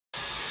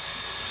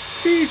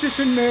Jesus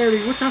and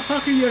Mary, what the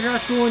fuck are you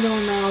got going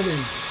on now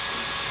then?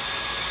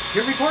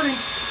 You're recording.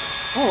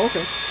 Oh,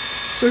 okay.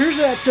 So here's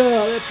that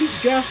piece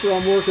of jasper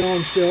I'm working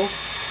on still.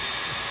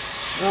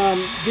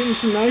 Getting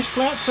some nice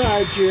flat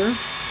sides here.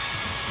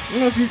 I don't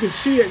know if you can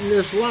see it in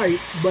this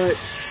light, but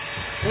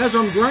as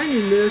I'm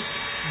grinding this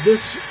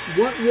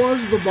what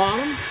was the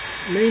bottom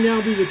may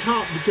now be the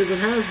top because it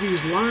has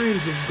these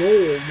lines of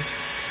gold,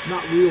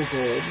 not real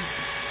gold,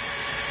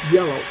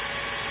 yellow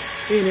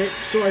in it.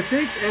 So I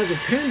think as a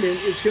pendant,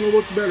 it's going to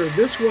look better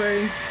this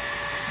way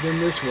than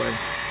this way.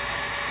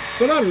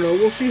 But I don't know.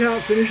 We'll see how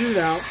it finishes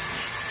out.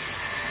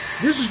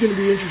 This is going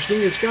to be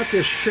interesting. It's got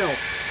this shelf.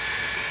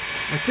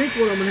 I think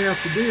what I'm going to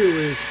have to do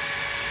is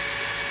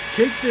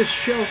take this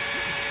shelf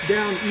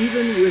down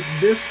even with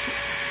this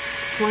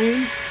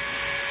plane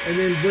and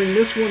then bring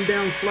this one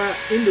down flat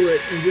into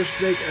it and just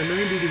make a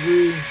 90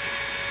 degree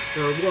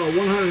or well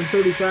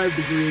 135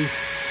 degree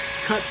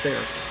cut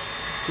there,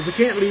 because I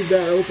can't leave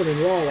that open and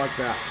raw like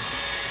that.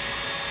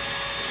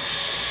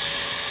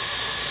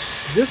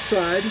 This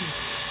side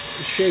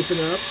is shaping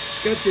up.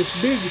 It's got this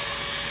big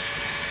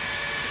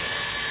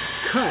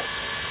cut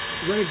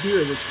right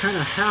here that's kind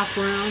of half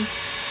round.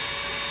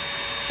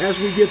 As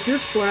we get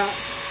this flat,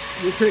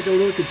 we'll take a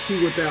look and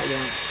see what that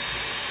wants.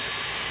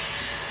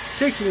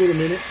 Takes a little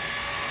minute.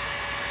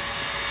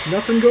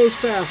 Nothing goes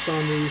fast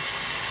on these,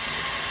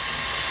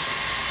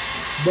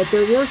 but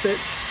they're worth it.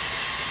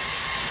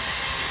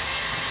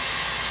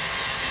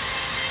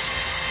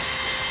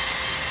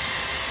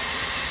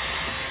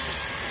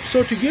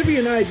 So to give you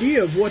an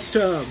idea of what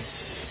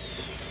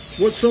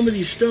some of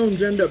these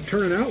stones end up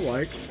turning out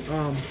like,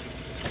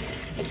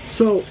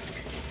 so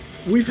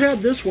we've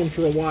had this one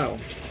for a while.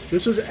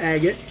 This is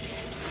agate.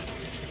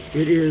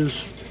 It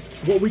is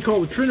what we call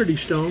the Trinity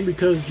stone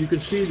because you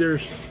can see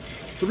there's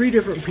 3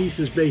 different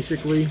pieces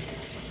basically.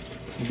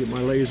 Let me get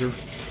my laser.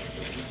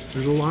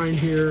 There's a line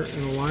here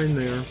and a line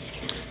there.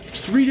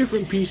 It's 3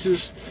 different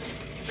pieces.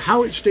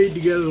 How it stayed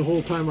together the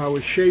whole time I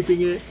was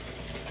shaping it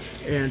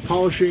and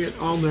polishing it,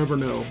 I'll never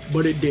know,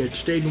 but it did.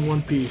 Stayed in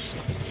one piece.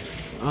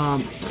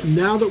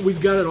 Now that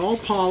we've got it all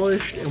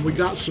polished and we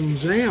got some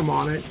ZAM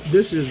on it,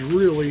 this is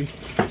really,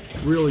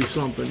 really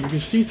something. You can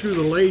see through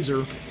the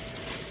laser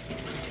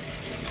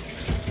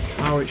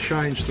how it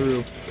shines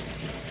through.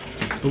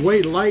 The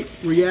way light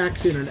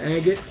reacts in an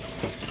agate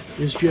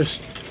is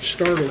just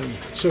startling.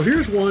 So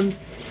here's one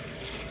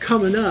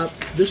coming up.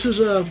 This is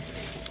a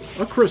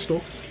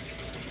crystal,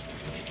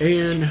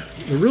 and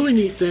the really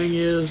neat thing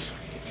is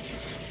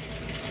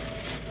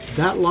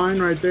that line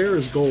right there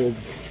is gold.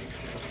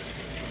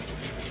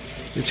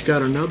 It's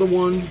got another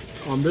one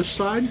on this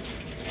side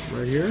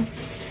right here,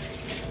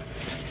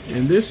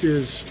 and this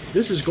is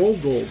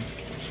gold.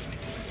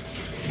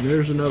 And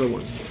there's another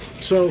one.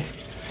 So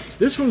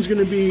this one's going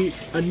to be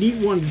a neat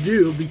one to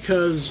do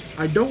because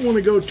I don't want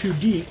to go too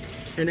deep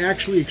and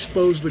actually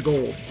expose the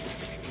gold.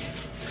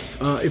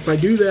 If I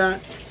do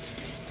that,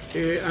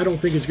 I don't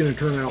think it's going to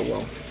turn out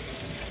well.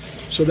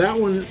 So that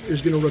one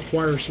is going to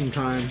require some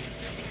time.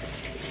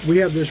 We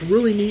have this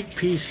really neat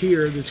piece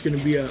here that's going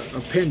to be a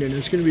pendant.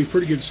 It's going to be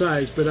pretty good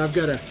size, but I've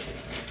got to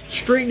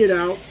straighten it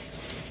out,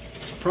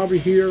 probably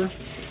here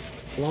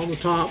along the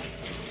top.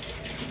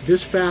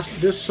 This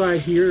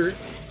side here,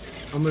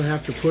 I'm going to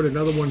have to put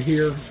another one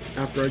here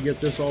after I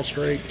get this all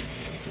straight.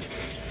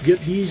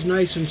 Get these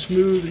nice and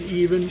smooth and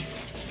even.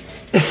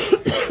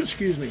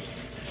 Excuse me.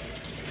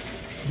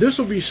 This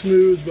will be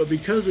smooth, but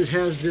because it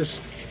has this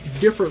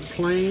different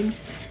plane,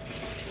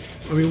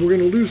 I mean, we're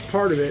going to lose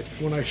part of it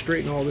when I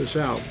straighten all this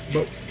out.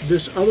 But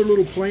this other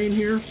little plane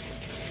here,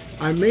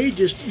 I may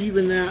just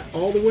even that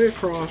all the way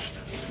across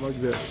like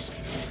this.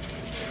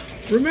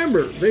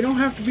 Remember, they don't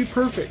have to be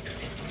perfect.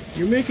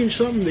 You're making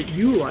something that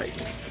you like.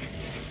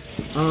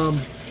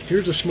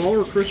 Here's a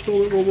smaller crystal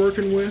that we're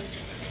working with.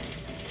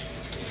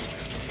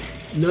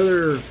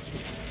 Another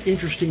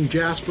interesting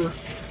jasper.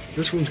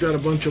 This one's got a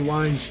bunch of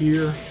lines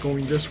here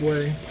going this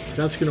way.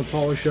 That's going to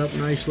polish up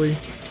nicely.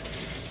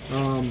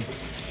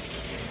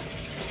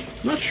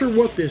 Not sure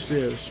what this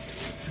is.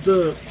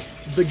 The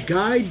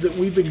guide that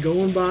we've been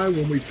going by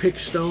when we pick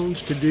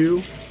stones to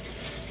do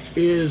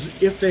is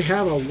if they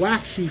have a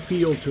waxy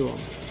feel to them.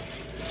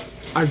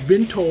 I've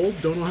been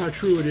told, don't know how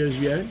true it is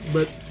yet,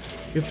 but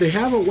if they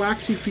have a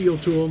waxy feel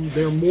to them,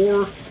 they're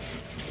more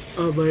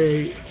of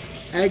a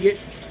agate,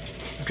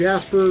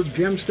 jasper,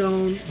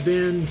 gemstone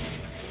than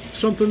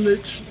something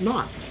that's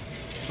not.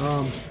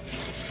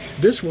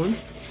 This one,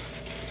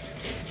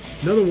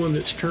 another one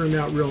that's turned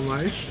out real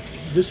nice.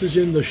 This is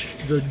in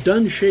the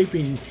done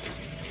shaping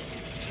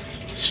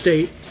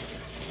state,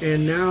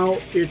 and now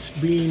it's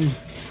being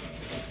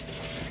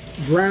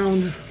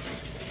ground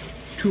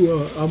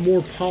to a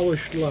more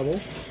polished level.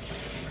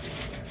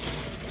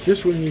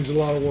 This one needs a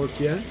lot of work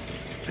yet.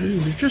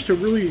 There's just a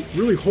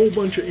really whole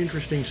bunch of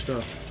interesting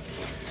stuff.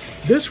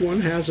 This one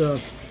has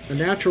a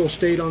natural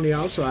state on the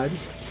outside,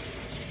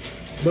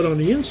 but on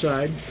the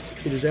inside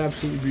it is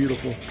absolutely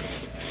beautiful.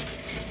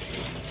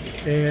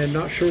 And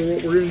not sure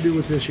what we're going to do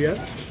with this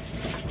yet.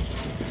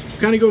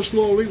 Kind of go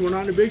slowly, we're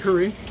not in a big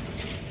hurry.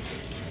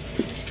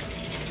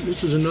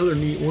 This is another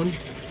neat one.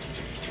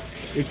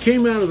 It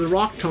came out of the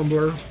rock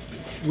tumbler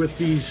with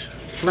these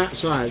flat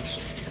sides.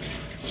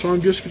 So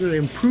I'm just going to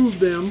improve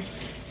them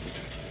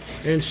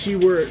and see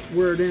where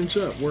it ends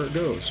up, where it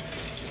goes.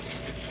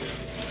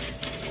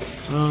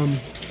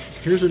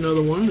 Here's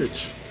another one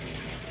that's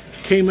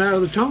came out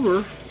of the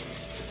tumbler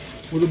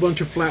with a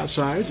bunch of flat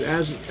sides.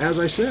 As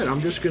I said,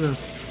 I'm just going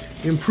to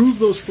improve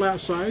those flat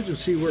sides and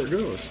see where it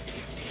goes.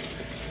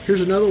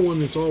 Here's another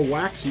one that's all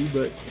waxy,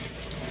 but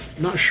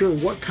not sure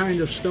what kind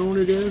of stone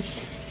it is.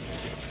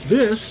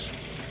 This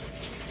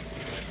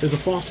is a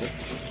faucet.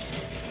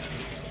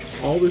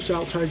 All this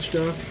outside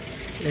stuff,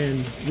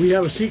 and we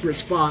have a secret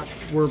spot.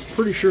 We're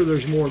pretty sure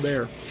there's more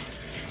there.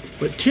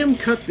 But Tim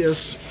cut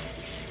this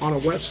on a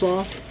wet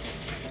saw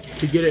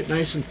to get it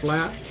nice and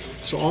flat.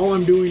 So all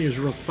I'm doing is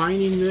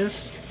refining this.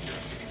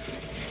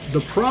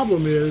 The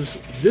problem is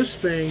this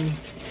thing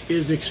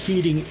is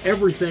exceeding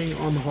everything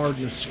on the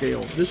hardness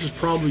scale. This is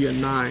probably a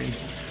 9.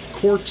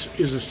 Quartz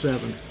is a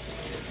 7.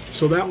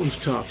 So that one's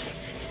tough.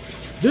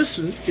 This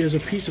is a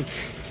piece of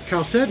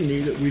chalcedony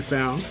that we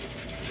found.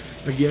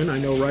 Again, I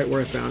know right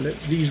where I found it.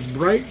 These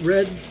bright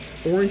red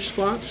orange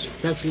spots,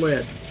 that's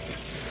lead.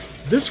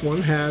 This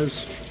one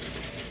has,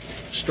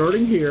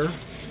 starting here,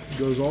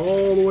 goes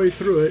all the way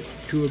through it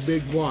to a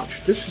big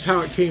blotch. This is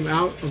how it came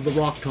out of the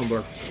rock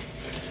tumbler.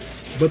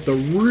 But the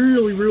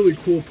really, really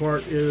cool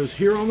part is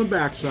here on the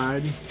back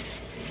side,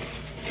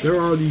 there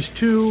are these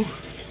 2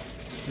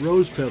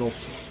 rose petals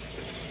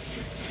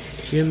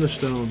in the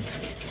stone.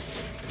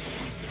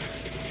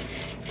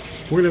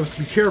 We're going to have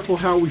to be careful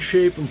how we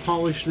shape and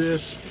polish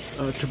this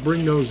to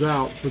bring those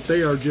out, but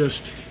they are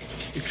just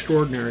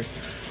extraordinary.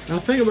 Now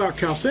the thing about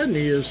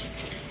chalcedony is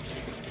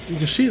you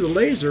can see the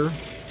laser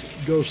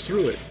goes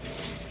through it.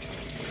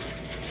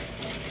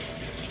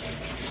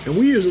 And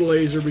we use a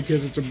laser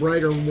because it's a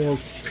brighter, more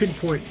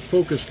pinpoint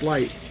focused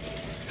light.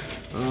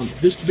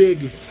 This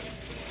big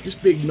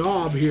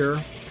knob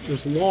here,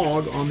 this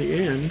log on the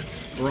end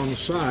or on the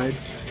side,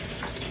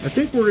 I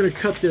think we're going to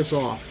cut this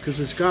off because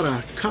it's got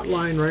a cut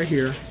line right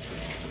here,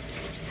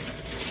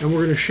 and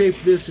we're going to shape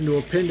this into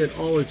a pendant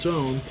all its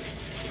own.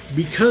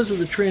 Because of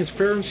the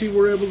transparency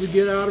we're able to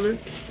get out of it,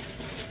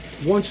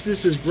 once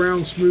this is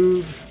ground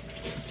smooth,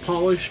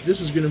 polished,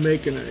 this is going to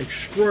make an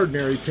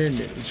extraordinary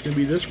pendant. It's going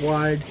to be this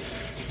wide,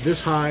 this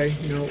high,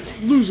 you know,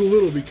 lose a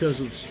little because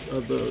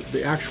of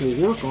the actual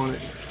work on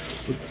it,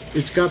 but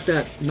it's got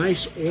that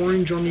nice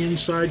orange on the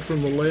inside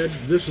from the lead.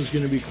 This is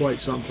going to be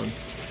quite something,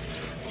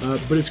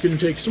 but it's going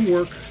to take some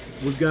work.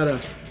 We've got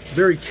to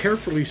very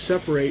carefully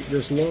separate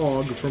this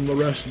log from the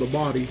rest of the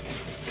body,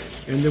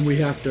 and then we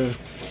have to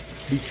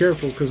be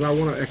careful because I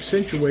want to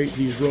accentuate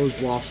these rose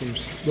blossoms.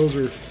 Those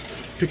are,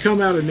 to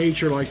come out of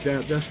nature like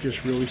that, that's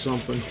just really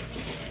something.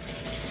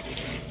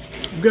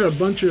 We've got a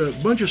bunch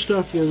of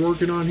stuff we're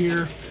working on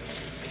here.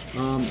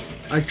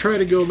 I try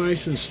to go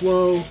nice and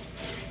slow,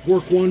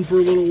 work one for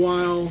a little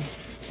while,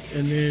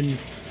 and then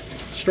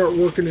start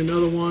working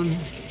another one.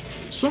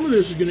 Some of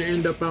this is going to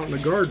end up out in the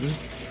garden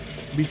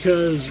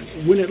because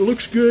when it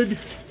looks good,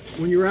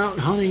 when you're out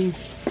hunting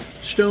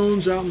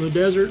stones out in the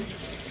desert,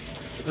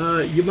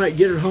 you might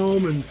get it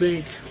home and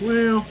think,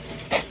 well,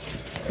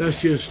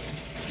 that's just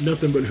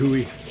nothing but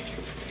hooey.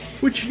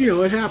 Which, you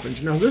know, it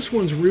happens. Now this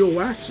one's real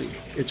waxy.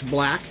 It's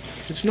black.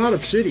 It's not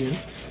obsidian.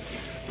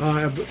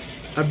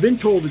 I've been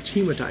told it's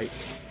hematite.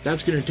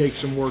 That's going to take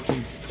some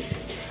working.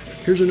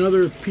 Here's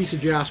another piece of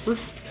jasper.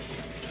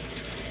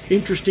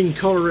 Interesting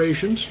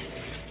colorations.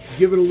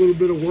 Give it a little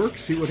bit of work,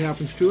 see what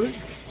happens to it.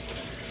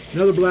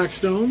 Another black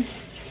stone.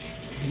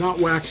 Not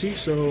waxy,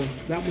 so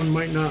that one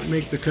might not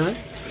make the cut.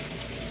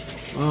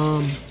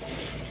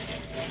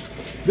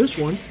 This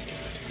one,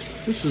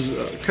 this is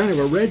kind of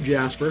a red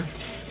jasper.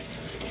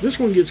 This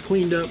one gets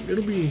cleaned up.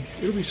 It'll be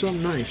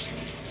something nice.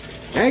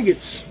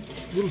 Agates,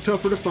 a little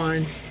tougher to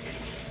find.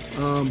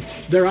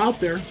 They're out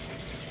there.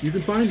 You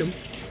can find them,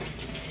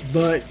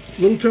 but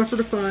a little tougher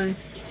to find.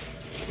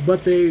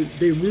 But they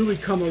really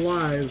come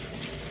alive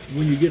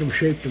when you get them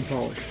shaped and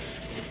polished.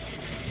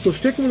 So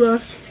stick with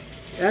us.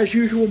 As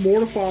usual, more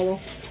to follow.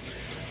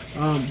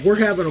 We're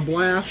having a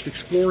blast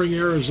exploring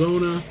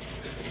Arizona.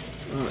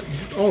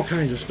 All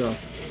kinds of stuff.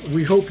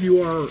 We hope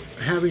you are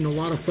having a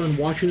lot of fun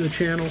watching the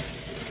channel.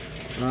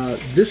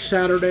 This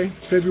Saturday,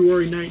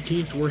 February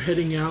 19th, we're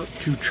heading out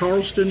to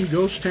Charleston,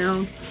 Ghost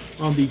Town,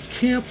 on the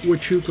Camp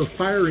Huachuca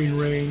firing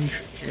range,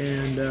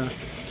 and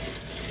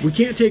we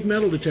can't take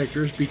metal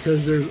detectors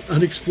because there's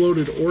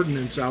unexploded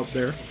ordnance out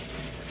there.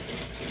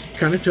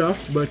 Kind of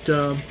tough, but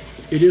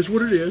it is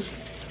what it is.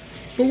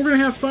 But we're going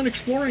to have fun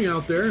exploring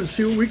out there and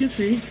see what we can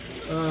see.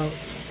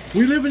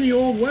 We live in the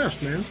Old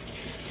West, man.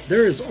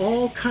 There is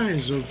all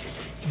kinds of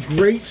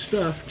great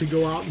stuff to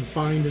go out and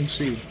find and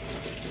see.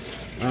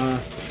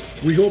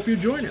 We hope you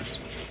join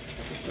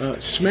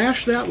us.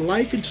 Smash that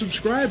like and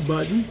subscribe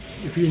button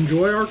if you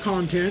enjoy our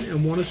content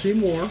and want to see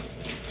more.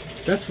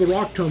 That's the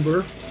rock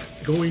tumbler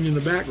going in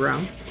the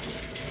background.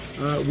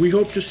 We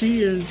hope to see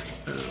you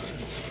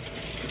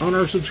on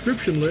our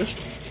subscription list.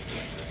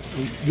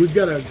 We've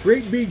got a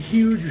great big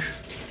huge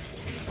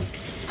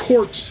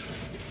quartz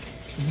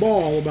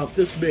ball about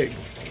this big.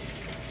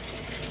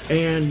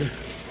 And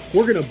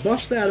we're going to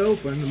bust that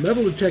open. The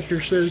metal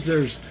detector says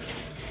there's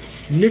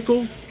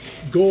nickel,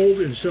 gold,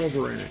 and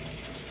silver in it.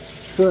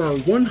 For our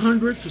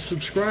 100th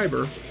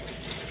subscriber,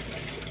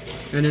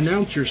 and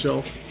announce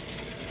yourself,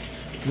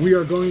 we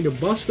are going to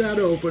bust that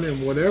open,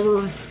 and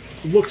whatever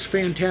looks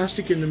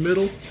fantastic in the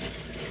middle,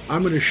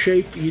 I'm going to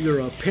shape either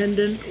a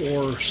pendant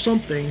or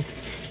something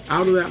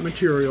out of that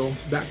material,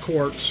 that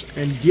quartz,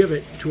 and give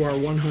it to our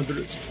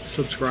 100th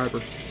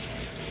subscriber.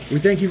 We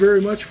thank you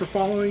very much for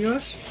following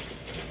us,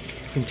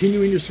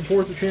 continuing to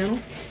support the channel.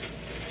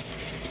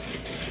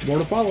 More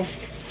to follow.